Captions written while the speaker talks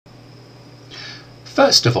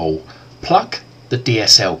First of all, plug the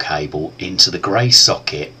DSL cable into the grey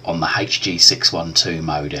socket on the HG612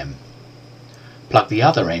 modem. Plug the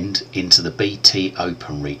other end into the BT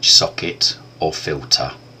OpenReach socket or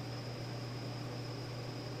filter.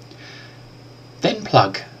 Then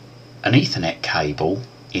plug an Ethernet cable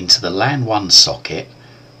into the LAN 1 socket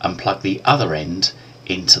and plug the other end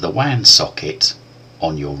into the WAN socket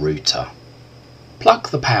on your router. Plug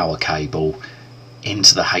the power cable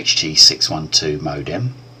into the HG612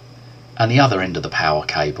 modem and the other end of the power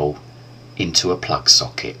cable into a plug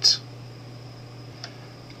socket.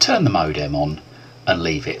 Turn the modem on and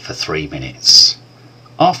leave it for 3 minutes.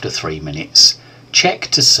 After 3 minutes, check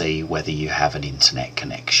to see whether you have an internet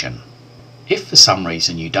connection. If for some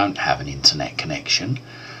reason you don't have an internet connection,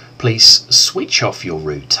 please switch off your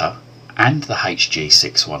router and the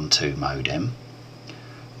HG612 modem,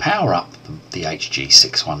 power up the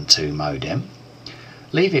HG612 modem,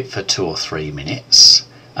 leave it for 2 or 3 minutes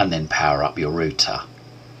and then power up your router.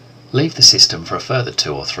 Leave the system for a further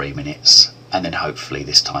 2 or 3 minutes and then hopefully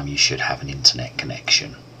this time you should have an internet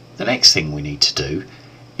connection. The next thing we need to do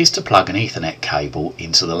is to plug an Ethernet cable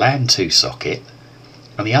into the LAN 2 socket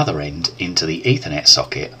and the other end into the Ethernet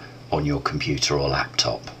socket on your computer or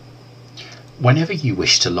laptop. Whenever you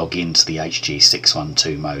wish to log into the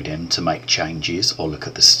HG612 modem to make changes or look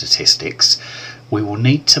at the statistics, we will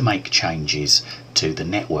need to make changes to the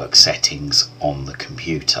network settings on the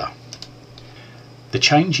computer. The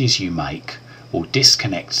changes you make will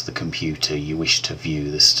disconnect the computer you wish to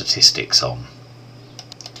view the statistics on.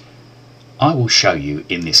 I will show you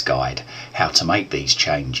in this guide how to make these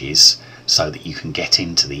changes so that you can get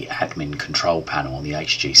into the admin control panel on the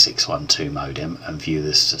HG612 modem and view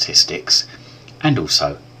the statistics, and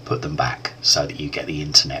also put them back so that you get the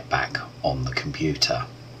internet back on the computer.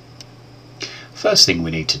 First thing we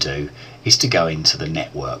need to do is to go into the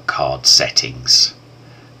network card settings.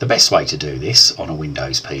 The best way to do this on a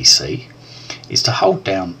Windows PC is to hold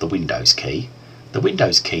down the Windows key. The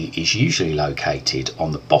Windows key is usually located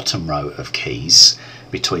on the bottom row of keys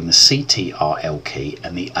between the CTRL key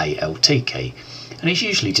and the ALT key and is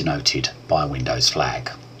usually denoted by a Windows flag.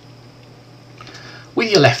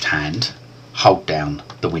 With your left hand, hold down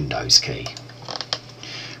the Windows key.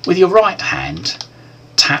 With your right hand,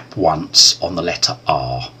 tap once on the letter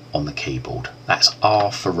R on the keyboard. That's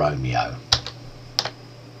R for Romeo.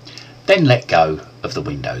 Then let go of the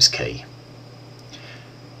Windows key.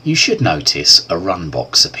 You should notice a run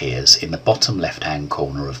box appears in the bottom left hand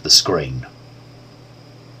corner of the screen.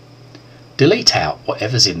 Delete out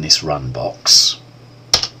whatever's in this run box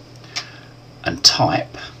and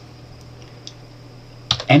type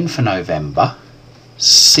N for November,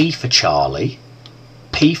 C for Charlie,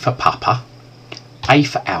 P for Papa, A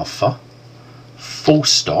for Alpha, full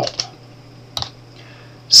stop,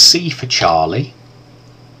 C for Charlie,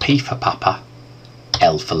 P for Papa,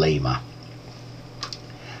 L for Lima.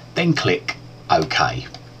 Then click OK.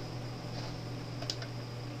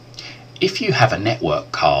 If you have a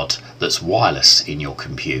network card that's wireless in your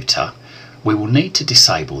computer, we will need to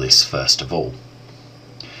disable this first of all.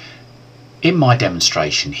 In my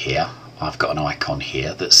demonstration here, I've got an icon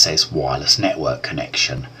here that says wireless network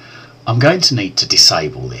connection. I'm going to need to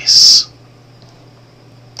disable this.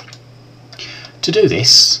 To do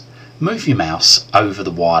this, move your mouse over the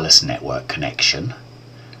wireless network connection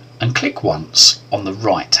and click once on the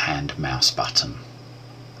right hand mouse button.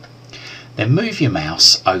 Then move your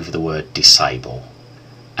mouse over the word disable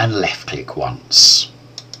and left click once.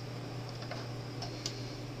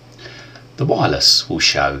 The wireless will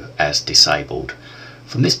show as disabled.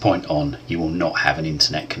 From this point on, you will not have an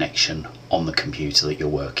internet connection on the computer that you're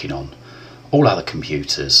working on. All other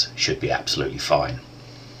computers should be absolutely fine.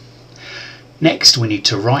 Next, we need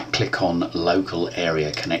to right click on local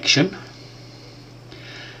area connection.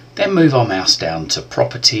 Then move our mouse down to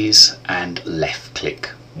properties and left click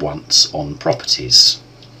once on properties.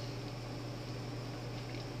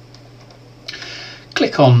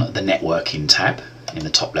 Click on the networking tab in the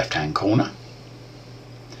top left hand corner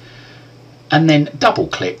and then double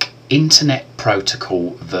click Internet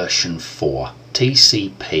Protocol version 4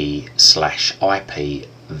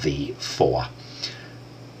 TCP/IPv4.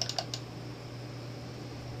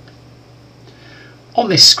 On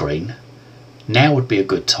this screen, now would be a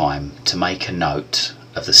good time to make a note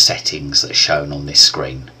of the settings that are shown on this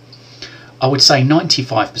screen. I would say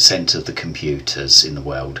 95% of the computers in the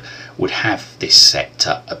world would have this set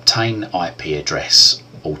to obtain IP address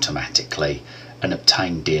automatically and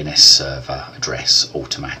obtain DNS server address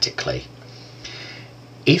automatically.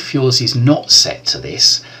 If yours is not set to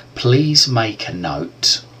this, please make a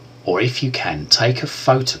note, or if you can, take a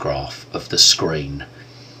photograph of the screen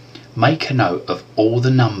make a note of all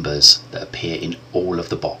the numbers that appear in all of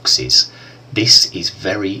the boxes. This is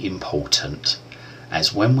very important,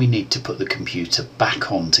 as when we need to put the computer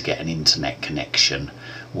back on to get an internet connection,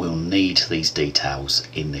 we'll need these details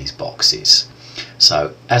in these boxes.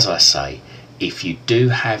 So as I say, if you do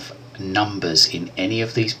have numbers in any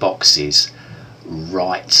of these boxes,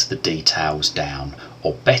 write the details down,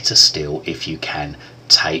 or better still, if you can,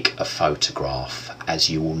 take a photograph, as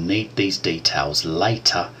you will need these details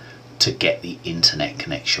later to get the internet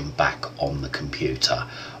connection back on the computer.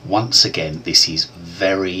 Once again, this is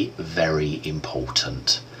very, very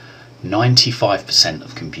important. 95%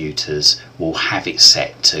 of computers will have it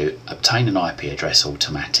set to obtain an IP address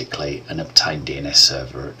automatically and obtain DNS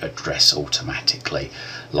server address automatically,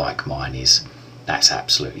 like mine is. That's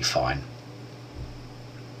absolutely fine.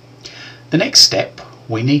 The next step,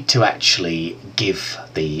 we need to actually give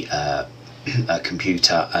the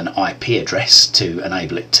computer an IP address to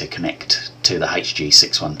enable it to connect to the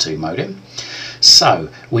HG612 modem. So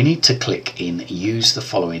we need to click in Use the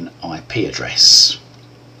following IP address.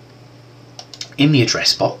 In the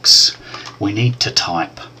address box, we need to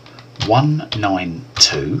type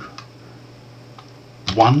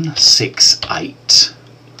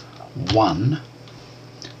 192.168.1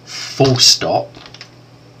 full stop,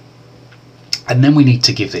 and then we need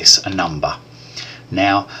to give this a number.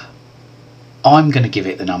 Now I'm going to give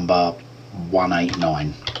it the number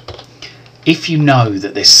 189. If you know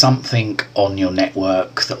that there's something on your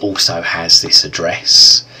network that also has this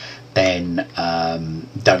address, then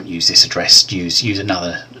don't use this address, use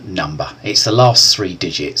another number. It's the last 3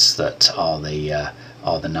 digits that are the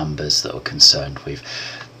numbers that we're concerned with.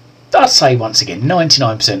 I'd say once again,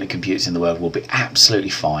 99% of computers in the world will be absolutely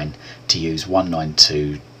fine to use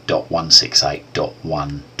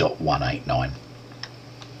 192.168.1.189.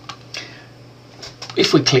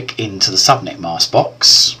 If we click into the subnet mask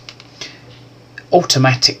box,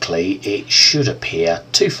 automatically it should appear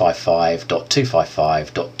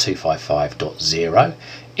 255.255.255.0.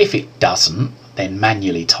 If it doesn't, then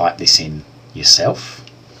manually type this in yourself.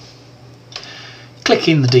 Click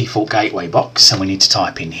in the default gateway box and we need to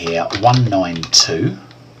type in here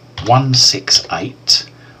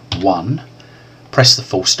 192.168.1, press the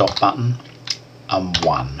full stop button and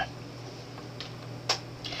 1.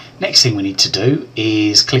 Next thing we need to do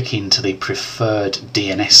is click into the preferred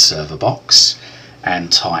DNS server box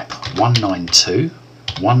and type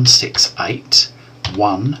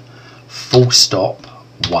 192.168.1 full stop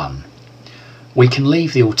 1. We can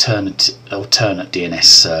leave the alternate DNS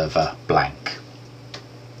server blank.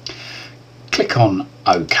 Click on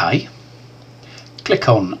OK. Click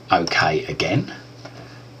on OK again.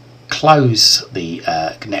 Close the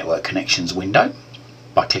network connections window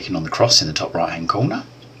by clicking on the cross in the top right hand corner.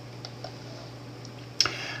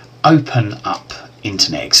 Open up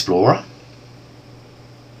Internet Explorer.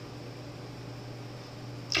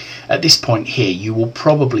 At this point here, you will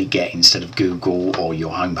probably get, instead of Google or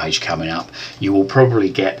your homepage coming up, you will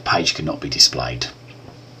probably get page cannot be displayed.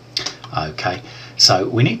 Okay, so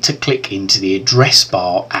we need to click into the address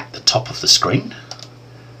bar at the top of the screen.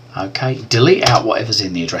 Okay, delete out whatever's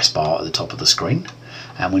in the address bar at the top of the screen,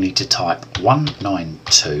 and we need to type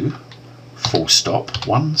 192 full stop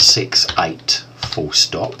 168 full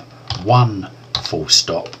stop 1 full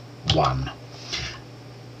stop 1.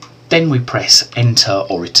 Then we press enter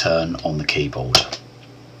or return on the keyboard.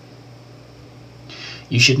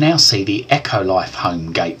 You should now see the Echo Life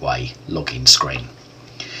Home Gateway login screen.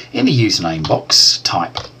 In the username box,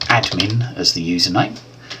 type admin as the username,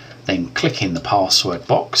 then click in the password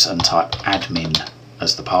box and type admin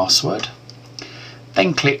as the password,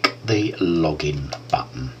 then click the login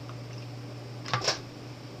button.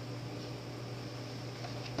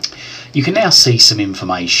 You can now see some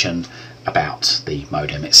information about the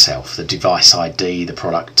modem itself: the device ID, the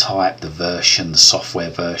product type, the version, the software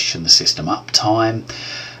version, the system uptime,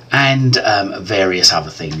 and various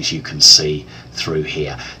other things you can see through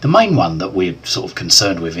here. The main one that we're sort of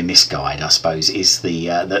concerned with in this guide, I suppose, is the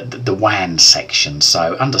WAN section.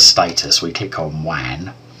 So under status we click on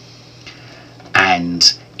WAN,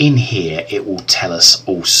 and in here it will tell us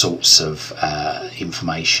all sorts of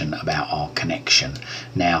information about our connection.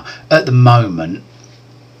 Now at the moment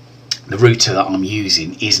the router that I'm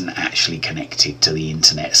using isn't actually connected to the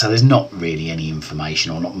internet, so there's not really any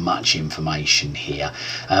information, or not much information here.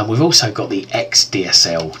 We've also got the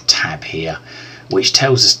XDSL tab here, which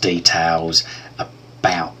tells us details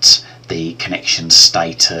about the connection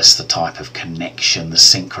status, the type of connection, the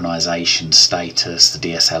synchronization status, the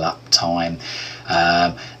DSL uptime,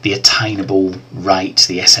 the attainable rate,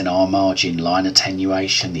 the SNR margin, line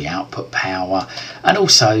attenuation, the output power, and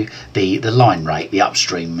also the line rate, the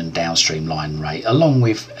upstream and downstream line rate, along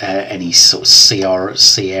with any sort of C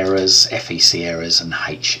errors, FEC errors and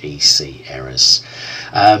HEC errors.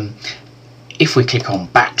 If we click on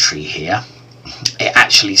battery here, it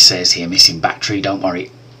actually says here missing battery. Don't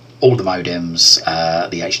worry, all the modems,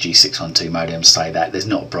 the HG612 modems say that. There's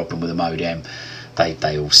not a problem with the modem.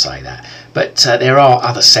 They all say that. But there are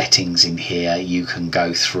other settings in here you can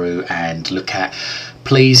go through and look at.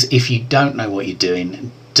 Please, if you don't know what you're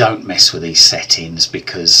doing, don't mess with these settings,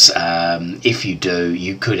 because if you do,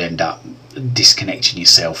 you could end up disconnecting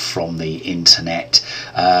yourself from the internet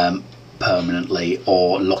permanently,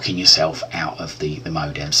 or locking yourself out of the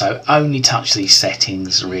modem. So only touch these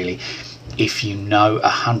settings really if you know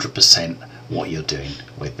 100% what you're doing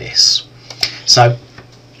with this. So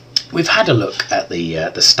we've had a look at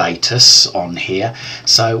the status on here,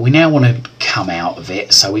 so we now want to come out of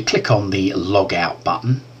it. So we click on the log out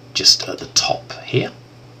button just at the top here,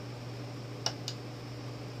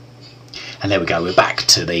 and there we go, we're back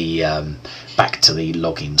to the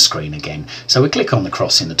login screen again. So we click on the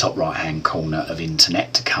cross in the top right hand corner of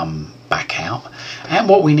internet to come back out, and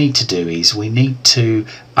what we need to do is we need to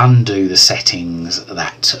undo the settings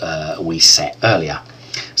that we set earlier.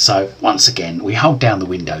 So once again, we hold down the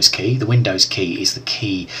Windows key. The Windows key is the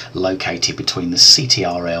key located between the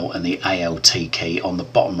CTRL and the ALT key on the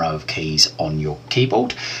bottom row of keys on your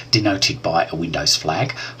keyboard, denoted by a Windows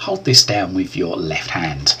flag. Hold this down with your left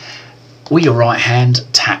hand. With your right hand,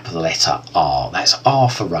 tap the letter R. That's R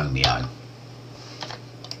for Romeo.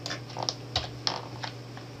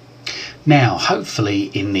 Now,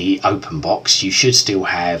 hopefully in the open box you should still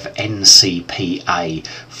have NCPA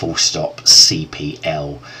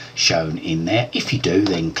 _CPL shown in there. If you do,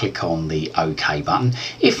 then click on the OK button.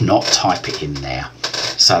 If not, type it in there.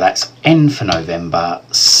 So that's N for November,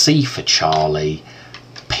 C for Charlie,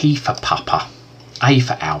 P for Papa, A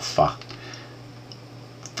for Alpha,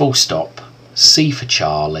 C for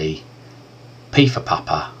Charlie, P for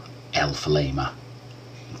Papa, L for Lima.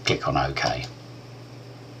 Click on OK.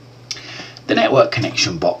 The network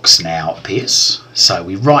connection box now appears, so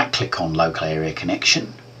we right click on local area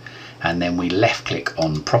connection, and then we left click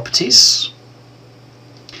on properties.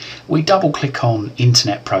 We double click on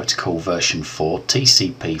Internet Protocol version 4,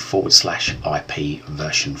 TCP/IP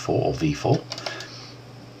version 4 or v4,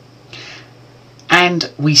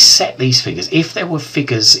 and we set these figures. If there were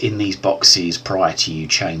figures in these boxes prior to you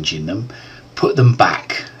changing them, put them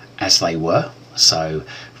back as they were, so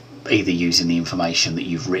either using the information that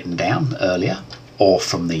you've written down earlier or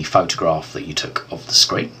from the photograph that you took of the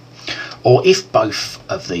screen. Or if both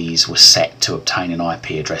of these were set to obtain an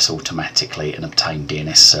IP address automatically and obtain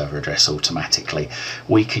DNS server address automatically,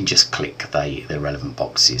 we can just click the relevant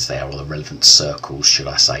boxes there, or the relevant circles should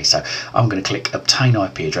I say. So I'm going to click obtain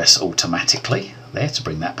IP address automatically there to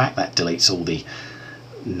bring that back. That deletes all the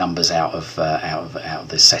numbers out of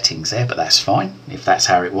the settings there, but that's fine if that's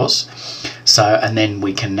how it was. So, and then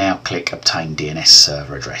we can now click obtain DNS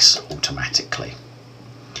server address automatically,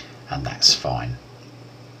 and that's fine.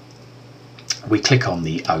 We click on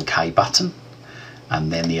the OK button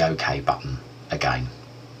and then the OK button again.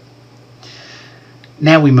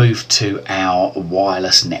 Now we move to our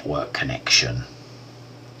wireless network connection,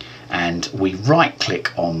 and we right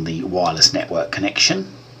click on the wireless network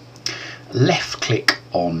connection, left click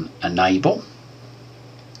on enable,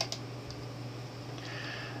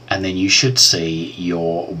 and then you should see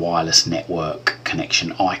your wireless network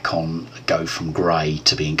connection icon go from grey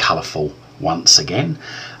to being colourful once again.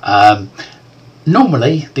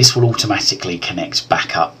 Normally this will automatically connect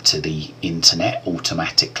back up to the internet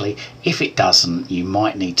automatically. If it doesn't, you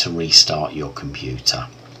might need to restart your computer.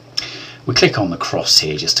 We click on the cross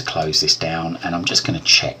here just to close this down, and I'm just going to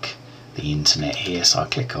check the internet here. So I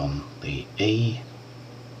click on the E,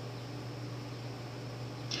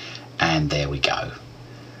 and there we go,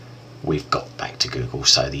 we've got back to Google,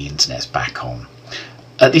 so the internet's back on.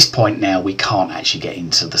 At this point now we can't actually get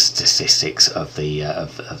into the statistics of the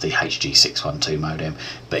HG612 modem,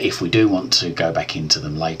 but if we do want to go back into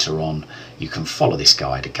them later on, you can follow this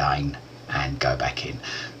guide again and go back in.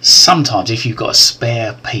 Sometimes if you've got a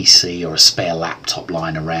spare PC or a spare laptop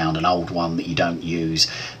lying around, an old one that you don't use,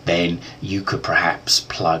 then you could perhaps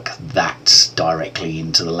plug that directly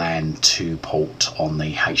into the LAN 2 port on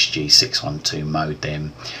the HG612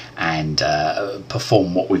 modem and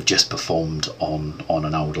perform what we've just performed on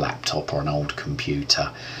an old laptop or an old computer,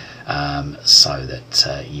 so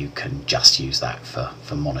that you can just use that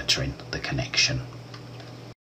for monitoring the connection.